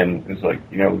 and it's like,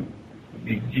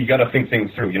 you got to think things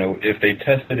through. If they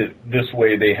tested it this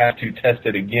way, they have to test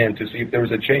it again to see if there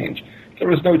was a change. If there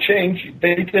was no change,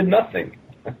 they did nothing.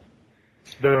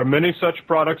 There are many such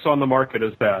products on the market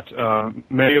as that.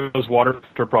 Many of those water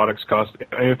filter products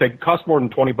if they cost more than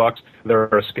 $20, they're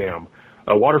a scam.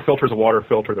 A water filter is a water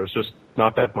filter. There's just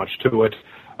not that much to it,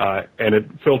 and it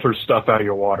filters stuff out of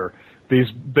your water.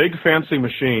 These big fancy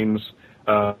machines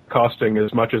costing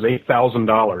as much as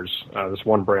 $8,000, this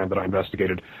one brand that I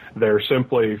investigated, they're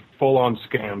simply full-on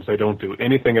scams. They don't do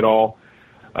anything at all.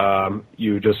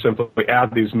 You just simply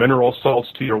add these mineral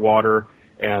salts to your water,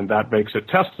 and that makes it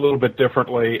test a little bit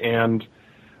differently, and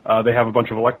they have a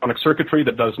bunch of electronic circuitry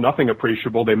that does nothing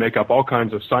appreciable. They make up all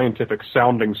kinds of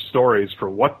scientific-sounding stories for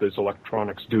what these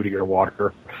electronics do to your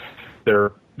water.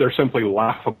 They're simply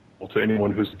laughable to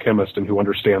anyone who's a chemist and who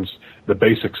understands the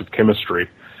basics of chemistry.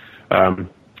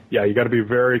 You got to be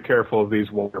very careful of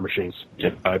these water machines.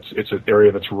 Yep. It's an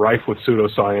area that's rife with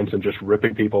pseudoscience and just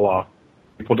ripping people off.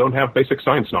 People don't have basic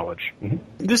science knowledge.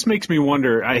 Mm-hmm. This makes me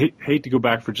wonder, I hate to go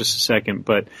back for just a second,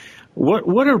 but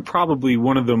what are probably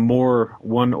one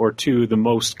or two the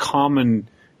most common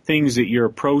things that you're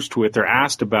approached with or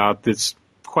asked about that's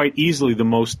quite easily the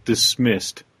most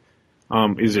dismissed?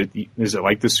 Is it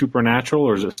like the supernatural,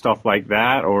 or is it stuff like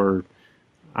that, or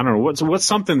I don't know, what's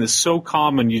something that's so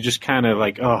common you just kind of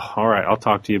like, oh, all right, I'll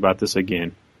talk to you about this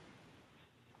again?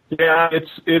 Yeah,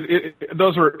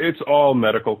 it's all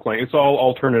medical claims. It's all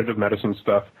alternative medicine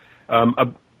stuff.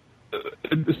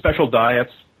 Special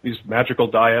diets, these magical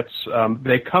diets,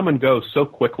 they come and go so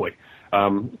quickly.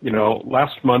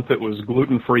 Last month it was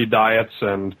gluten-free diets,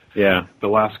 and the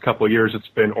last couple of years it's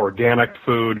been organic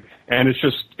food, and it's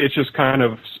just kind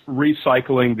of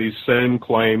recycling these same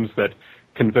claims that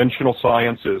conventional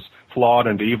science is flawed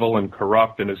and evil and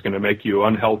corrupt and is going to make you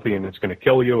unhealthy and it's going to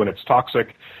kill you and it's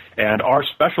toxic. And our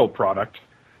special product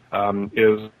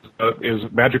is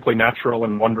magically natural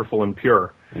and wonderful and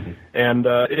pure. Mm-hmm. And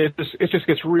it just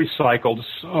gets recycled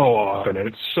so often, and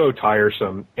it's so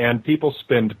tiresome. And people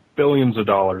spend billions of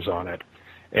dollars on it,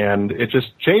 and it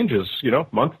just changes,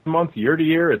 month to month, year to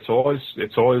year. It's always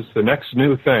the next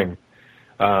new thing.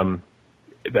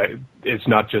 That it's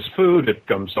not just food; it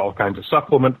comes all kinds of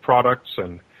supplement products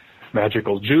and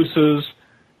magical juices.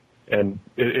 And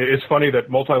it's funny that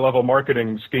multi-level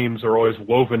marketing schemes are always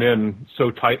woven in so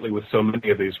tightly with so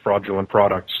many of these fraudulent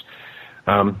products.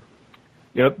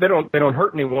 They don't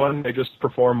hurt anyone. They just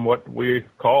perform what we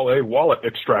call a wallet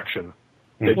extraction.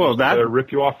 They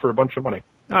rip you off for a bunch of money.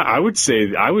 I would say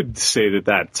that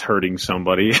that's hurting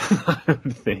somebody. I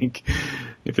would think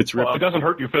if it's it doesn't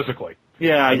hurt you physically.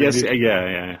 Yeah, I guess.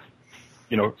 Yeah.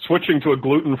 Switching to a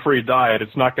gluten-free diet,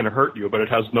 it's not going to hurt you, but it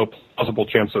has no plausible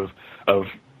chance of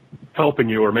helping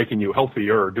you or making you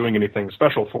healthier or doing anything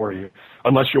special for you,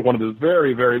 unless you're one of the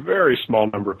very, very, very small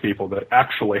number of people that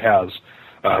actually has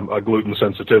a gluten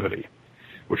sensitivity,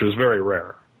 which is very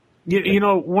rare.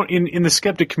 In the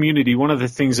skeptic community, one of the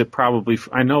things that probably,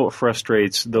 I know it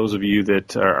frustrates those of you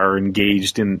that are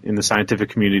engaged in the scientific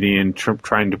community and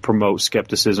trying to promote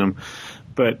skepticism,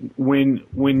 but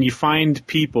when you find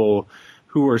people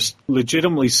who are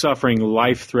legitimately suffering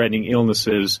life-threatening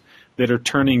illnesses that are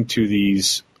turning to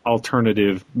these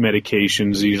alternative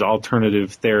medications, these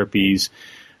alternative therapies,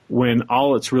 when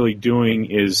all it's really doing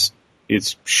is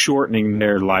it's shortening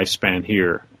their lifespan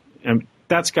here. And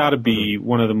that's got to be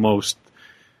one of the most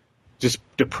just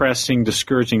depressing,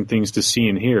 discouraging things to see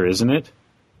and hear, isn't it?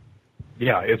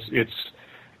 Yeah, it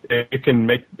can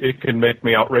make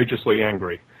me outrageously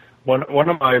angry. One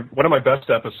of my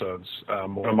best episodes,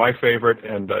 one of my favorite,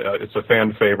 and it's a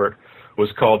fan favorite, was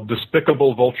called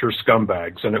Despicable Vulture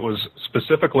Scumbags, and it was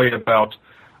specifically about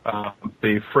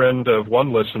the friend of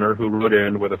one listener who wrote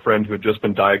in with a friend who had just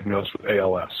been diagnosed with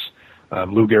ALS,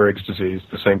 Lou Gehrig's disease,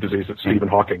 the same disease that Stephen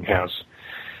Hawking has.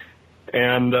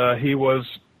 And he was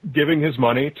giving his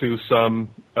money to some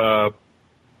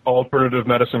alternative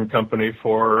medicine company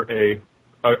for a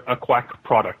quack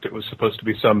product. It was supposed to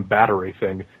be some battery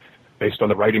thing based on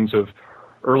the writings of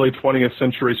early 20th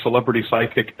century celebrity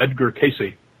psychic Edgar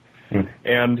Cayce.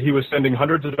 And he was spending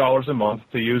hundreds of dollars a month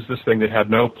to use this thing that had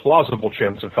no plausible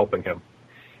chance of helping him.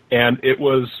 And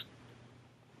it's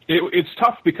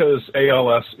tough because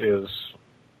ALS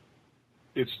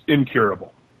it's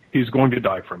incurable. He's going to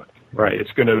die from it. Right.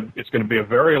 It's going to be a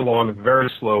very long,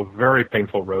 very slow, very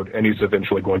painful road, and he's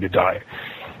eventually going to die.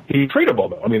 He's treatable,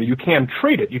 though. I mean, you can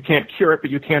treat it. You can't cure it,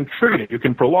 but you can treat it. You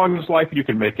can prolong his life, you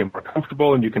can make him more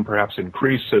comfortable, and you can perhaps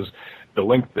increase the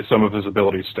length that some of his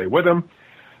abilities stay with him.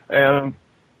 And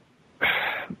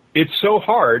it's so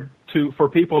hard for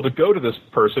people to go to this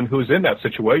person who's in that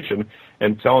situation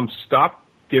and tell him, stop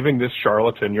giving this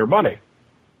charlatan your money,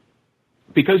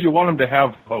 because you want him to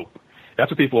have hope. That's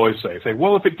what people always say,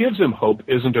 well, if it gives him hope,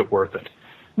 isn't it worth it?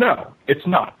 No, it's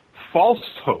not. False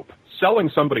hope, selling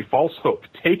somebody false hope,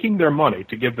 taking their money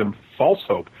to give them false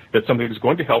hope that something is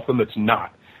going to help them that's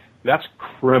not, that's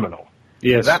criminal.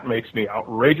 Yes. That makes me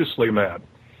outrageously mad.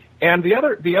 And the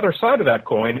other side of that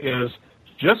coin is,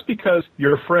 just because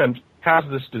your friend has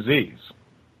this disease,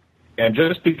 and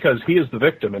just because he is the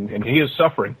victim and he is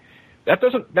suffering, that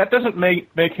doesn't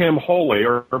make him holy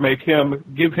or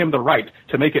give him the right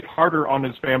to make it harder on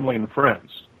his family and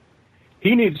friends.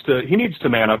 He needs to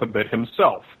man up a bit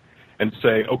himself and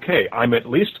say, okay, I'm at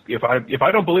least, if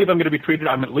I don't believe I'm going to be treated,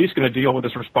 I'm at least going to deal with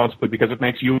this responsibly because it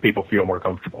makes you people feel more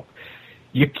comfortable.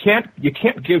 You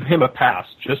can't give him a pass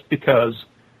just because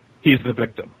he's the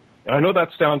victim. And I know that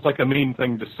sounds like a mean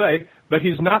thing to say, but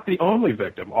he's not the only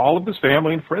victim. All of his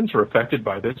family and friends are affected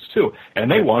by this too, and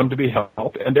they want him to be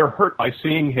helped, and they're hurt by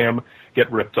seeing him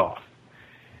get ripped off.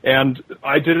 And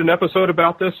I did an episode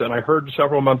about this, and I heard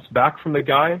several months back from the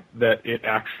guy that it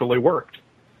actually worked.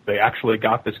 They actually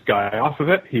got this guy off of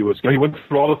it. He went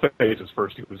through all the phases.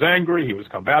 First he was angry, he was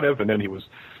combative, and then he was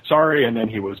sorry, and then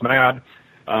he was mad.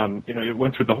 It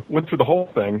went through the whole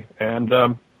thing,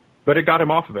 and but it got him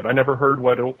off of it. I never heard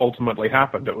what ultimately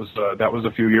happened. That was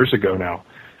a few years ago now.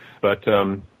 But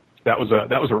that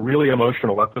was a really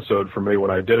emotional episode for me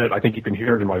when I did it. I think you can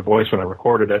hear it in my voice when I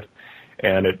recorded it,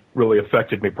 and it really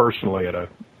affected me personally at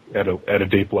a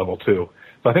deep level too.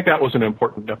 So I think that was an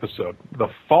important episode. The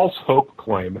false hope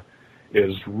claim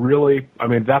is really, I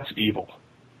mean, that's evil.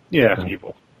 Yeah, that's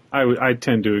evil. I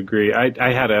tend to agree.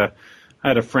 I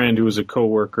had a friend who was a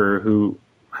coworker who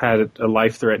had a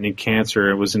life-threatening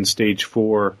cancer and was in stage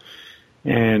 4,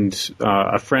 and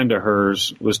a friend of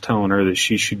hers was telling her that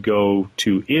she should go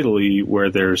to Italy where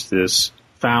there's this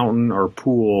fountain or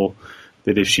pool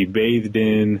that if she bathed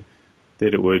in,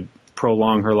 that it would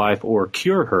prolong her life or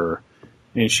cure her.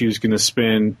 And she was going to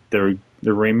spend the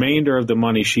remainder of the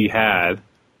money she had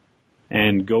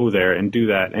and go there and do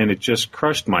that. And it just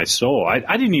crushed my soul.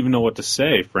 I didn't even know what to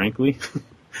say, frankly.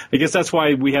 I guess that's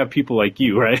why we have people like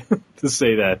you, right, to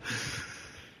say that.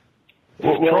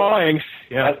 Well, trying.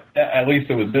 Yeah. At least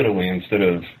it was Italy instead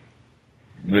of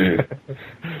the.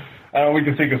 We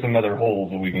can think of some other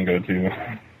holes that we can go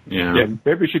to. Yeah,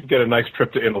 maybe you should get a nice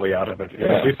trip to Italy out of it.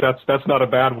 Yeah. At least that's not a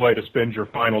bad way to spend your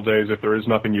final days if there is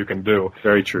nothing you can do.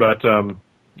 Very true. But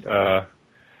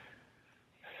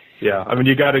yeah, I mean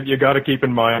you got to keep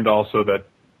in mind also that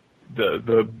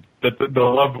the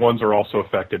loved ones are also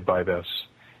affected by this,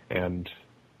 and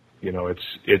you know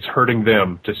it's hurting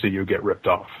them to see you get ripped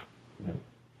off.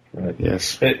 Right.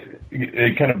 Yes.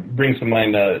 It kind of brings to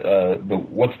mind the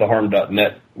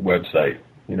what'stheharm.net website.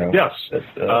 You know. Yes.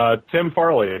 Tim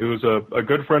Farley, who's a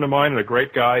good friend of mine and a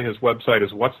great guy, his website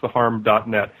is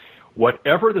what'stheharm.net.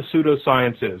 Whatever the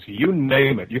pseudoscience is, you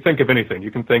name it. You think of anything.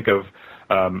 You can think of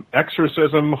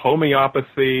exorcism,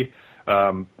 homeopathy,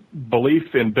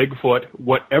 belief in Bigfoot,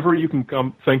 whatever you can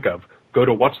think of. Go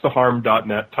to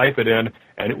what'stheharm.net, type it in,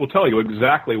 and it will tell you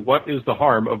exactly what is the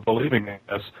harm of believing in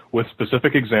this with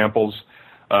specific examples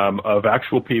of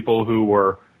actual people who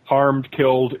were harmed,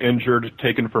 killed, injured,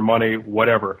 taken for money,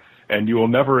 whatever. And you will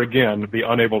never again be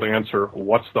unable to answer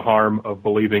what's the harm of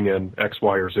believing in X,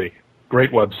 Y, or Z.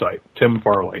 Great website, Tim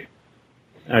Farley.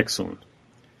 Excellent.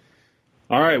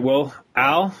 All right, well,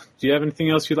 Al, do you have anything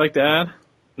else you'd like to add?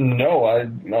 No,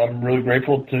 I'm really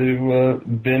grateful to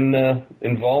been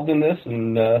involved in this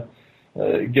and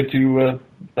get to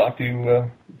talk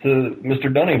to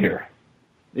Mr. Dunning here.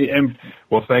 And,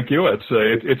 well, thank you.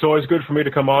 It's always good for me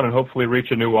to come on and hopefully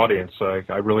reach a new audience.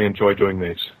 I really enjoy doing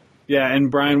these. Yeah,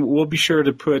 and Brian, we'll be sure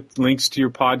to put links to your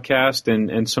podcast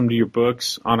and some of your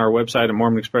books on our website at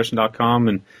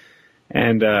mormonexpression.com.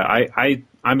 And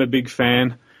I'm a big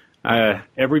fan.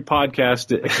 Every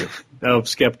podcast of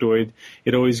Skeptoid,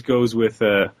 it always goes with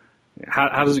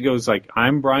how does it go? It's like,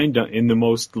 I'm Brian Dunning, in the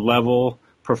most level,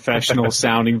 professional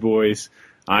sounding voice.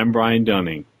 I'm Brian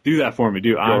Dunning. Do that for me,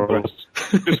 I'm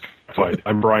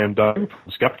Brian Dunning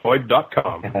from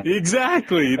Skeptoid.com.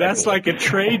 Exactly. That's like a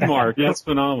trademark. That's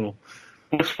phenomenal.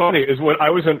 What's funny is when I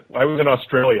was in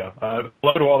Australia.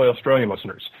 Hello to all the Australian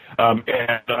listeners. And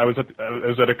I was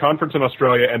at a conference in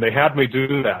Australia, and they had me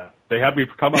do that. They had me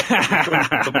come up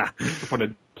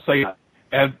and say that.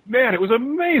 And man, it was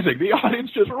amazing. The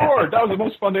audience just roared. That was the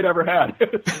most fun they'd ever had.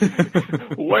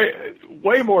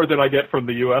 way more than I get from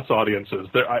the U.S. audiences.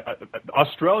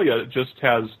 Australia just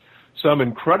has some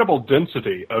incredible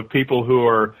density of people who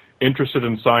are interested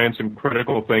in science and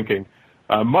critical thinking,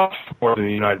 much more than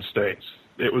the United States.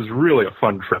 It was really a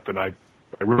fun trip, and I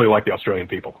really like the Australian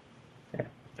people.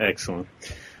 Excellent.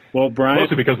 Well, Brian...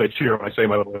 Mostly because they cheer when I say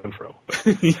my little intro.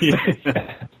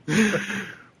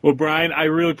 Well, Brian, I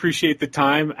really appreciate the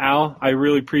time. Al, I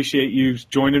really appreciate you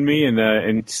joining me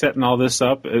and setting all this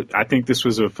up. I think this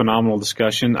was a phenomenal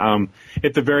discussion.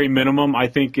 At the very minimum, I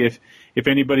think if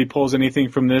anybody pulls anything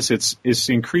from this, it's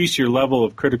increase your level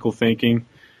of critical thinking.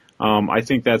 I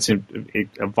think that's a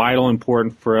vital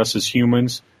important for us as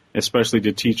humans, especially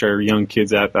to teach our young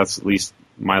kids that. That's at least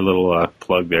my little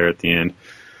plug there at the end.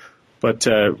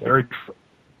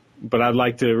 But I'd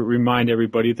like to remind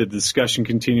everybody that the discussion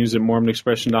continues at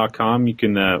MormonExpression.com. You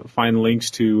can find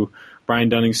links to Brian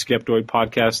Dunning's Skeptoid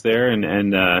podcast there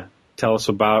and tell us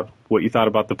about what you thought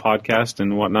about the podcast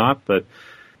and whatnot. But,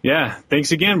 yeah,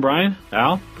 thanks again, Brian.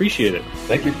 Al, appreciate it.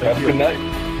 Thank you. Have a good night.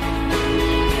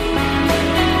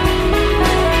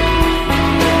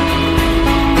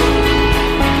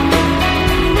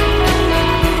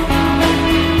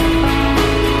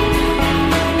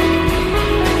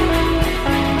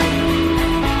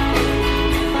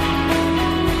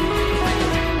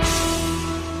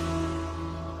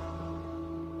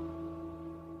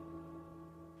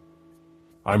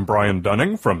 I'm Brian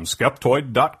Dunning from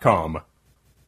Skeptoid.com.